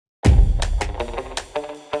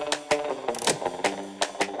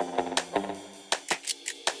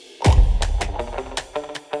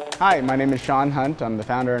Hi, my name is Sean Hunt. I'm the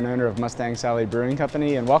founder and owner of Mustang Sally Brewing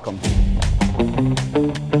Company, and welcome.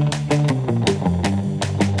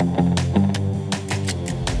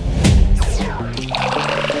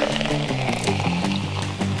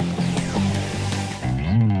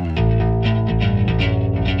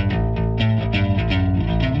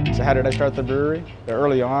 So how did I start the brewery?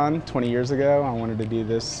 Early on, 20 years ago, I wanted to do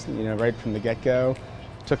this, right from the get-go.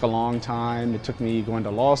 It took a long time. It took me going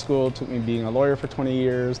to law school, it took me being a lawyer for 20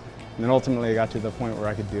 years, and then ultimately I got to the point where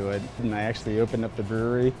I could do it. And I actually opened up the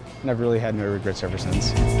brewery, and I've really had no regrets ever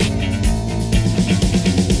since.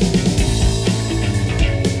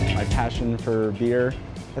 My passion for beer,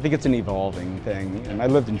 I think it's an evolving thing. And I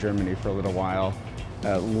lived in Germany for a little while.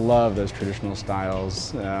 Love those traditional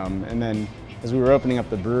styles. And then as we were opening up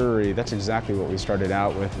the brewery, that's exactly what we started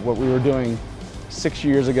out with. What we were doing 6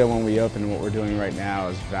 years ago when we opened and what we're doing right now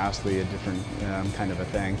is vastly a different kind of a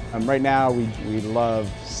thing. Right now we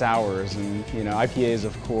love sours and IPAs,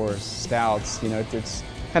 of course, stouts. It's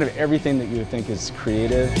kind of everything that you would think is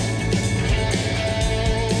creative.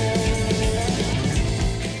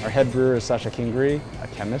 Our head brewer is Sasha Kingry, a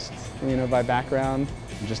chemist, by background,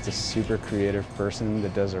 and just a super creative person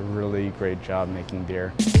that does a really great job making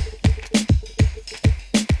beer.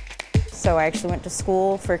 So I actually went to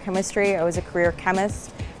school for chemistry. I was a career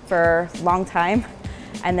chemist for a long time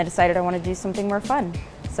and then decided I wanted to do something more fun.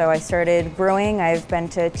 So I started brewing. I've been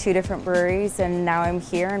to 2 different breweries and now I'm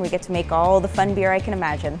here and we get to make all the fun beer I can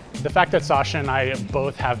imagine. The fact that Sasha and I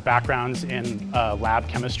both have backgrounds in lab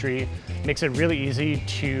chemistry makes it really easy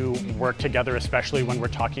to work together, especially when we're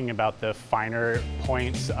talking about the finer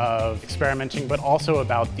points of experimenting, but also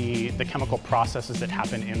about the chemical processes that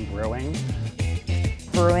happen in brewing.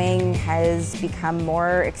 Brewing has become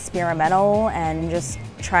more experimental and just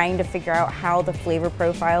trying to figure out how the flavor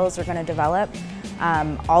profiles are going to develop.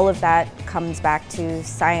 All of that comes back to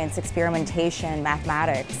science, experimentation,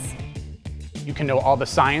 mathematics. You can know all the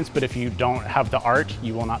science, but if you don't have the art,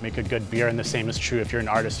 you will not make a good beer, and the same is true if you're an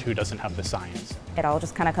artist who doesn't have the science. It all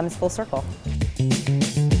just kind of comes full circle.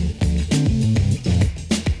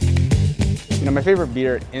 My favorite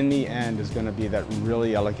beer in the end is going to be that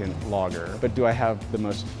really elegant lager. But do I have the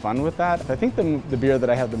most fun with that? I think the beer that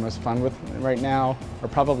I have the most fun with right now are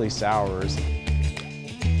probably sours.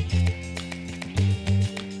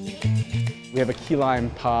 We have a key lime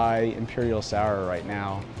pie imperial sour right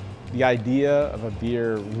now. The idea of a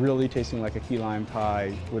beer really tasting like a key lime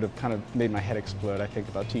pie would have kind of made my head explode, I think,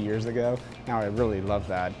 about 2 years ago. Now I really love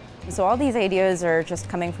that. So all these ideas are just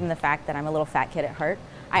coming from the fact that I'm a little fat kid at heart.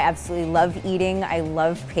 I absolutely love eating, I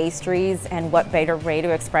love pastries, and what better way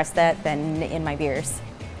to express that than in my beers.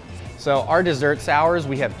 So our dessert sours,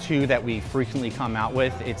 we have 2 that we frequently come out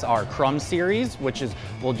with. It's our Crumb series, which is,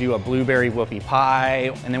 we'll do a blueberry whoopie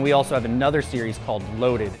pie, and then we also have another series called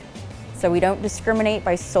Loaded. So we don't discriminate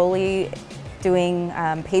by solely doing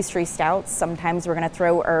pastry stouts. Sometimes we're going to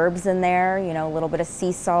throw herbs in there, a little bit of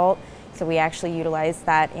sea salt. So we actually utilize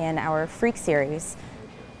that in our Freak series.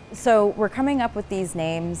 So we're coming up with these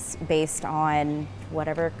names based on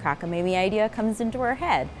whatever cockamamie idea comes into our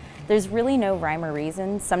head. There's really no rhyme or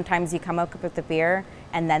reason. Sometimes you come up with the beer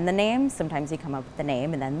and then the name. Sometimes you come up with the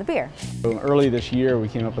name and then the beer. Early this year, we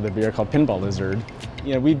came up with a beer called Pinball Lizard.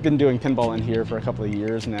 We've been doing pinball in here for a couple of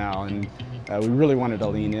years now, and we really wanted to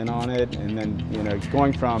lean in on it. And then,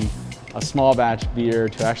 going from a small batch beer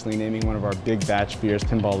to actually naming one of our big batch beers,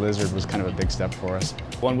 Pinball Lizard, was kind of a big step for us.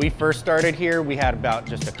 When we first started here, we had about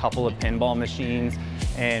just a couple of pinball machines,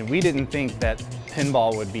 and we didn't think that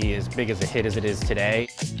pinball would be as big as a hit as it is today.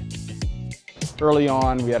 Early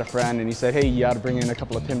on, we had a friend and he said, hey, you ought to bring in a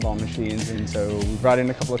couple of pinball machines. And so we brought in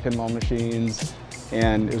a couple of pinball machines,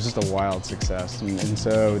 and it was just a wild success. And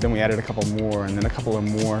so then we added a couple more, and then a couple of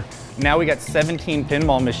more. Now we got 17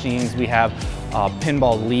 pinball machines. We have a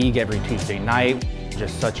pinball league every Tuesday night.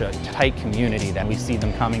 Just such a tight community that we see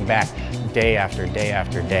them coming back day after day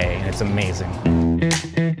after day, and it's amazing.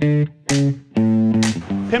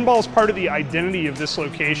 Pinball is part of the identity of this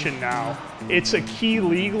location now. It's a key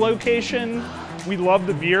league location. We love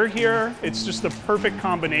the beer here. It's just the perfect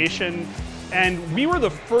combination. And we were the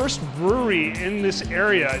first brewery in this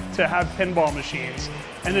area to have pinball machines.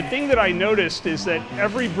 And the thing that I noticed is that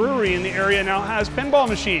every brewery in the area now has pinball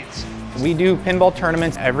machines. We do pinball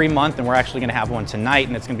tournaments every month, and we're actually going to have one tonight,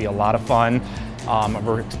 and it's going to be a lot of fun.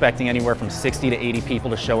 We're expecting anywhere from 60 to 80 people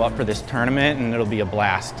to show up for this tournament, and it'll be a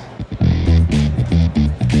blast.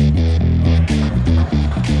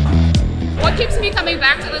 What keeps me coming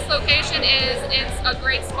back to this location is it's a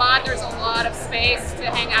great spot. There's a lot of space to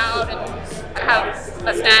hang out and have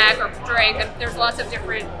a snack or drink. And there's lots of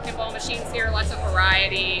different pinball machines here, lots of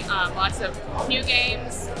variety, lots of new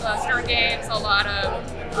games, stern games, a lot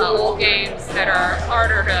of old games that are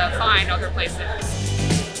harder to find other places.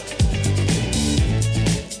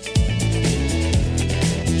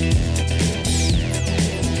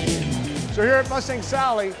 So here at Mustang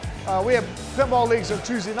Sally, we have pinball leagues on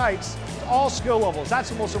Tuesday nights. It's all skill levels. That's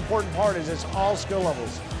the most important part, is it's all skill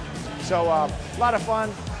levels. So a lot of fun,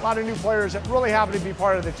 a lot of new players that really happen to be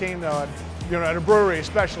part of the team, though. And, you know, at a brewery,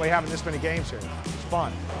 especially having this many games here. It's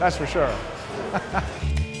fun, that's for sure.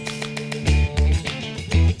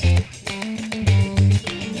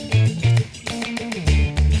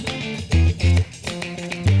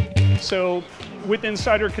 So with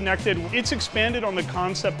Insider Connected, it's expanded on the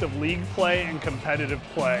concept of league play and competitive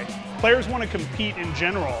play. Players want to compete in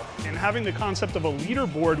general, and having the concept of a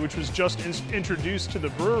leaderboard, which was just introduced to the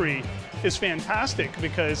brewery, is fantastic,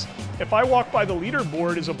 because if I walk by the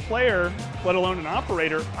leaderboard as a player, let alone an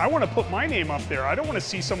operator, I want to put my name up there. I don't want to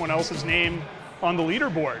see someone else's name on the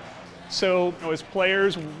leaderboard. So, you know, as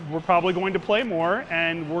players, we're probably going to play more,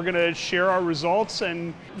 and we're going to share our results,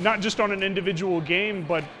 and not just on an individual game,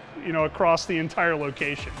 but, you know, across the entire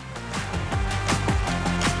location.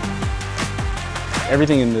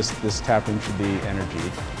 Everything in this tap room should be energy,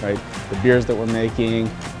 right? The beers that we're making,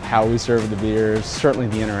 how we serve the beers, certainly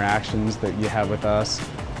the interactions that you have with us.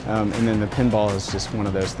 And then the pinball is just one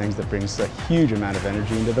of those things that brings a huge amount of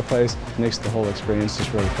energy into the place. It makes the whole experience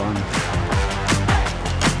just really fun.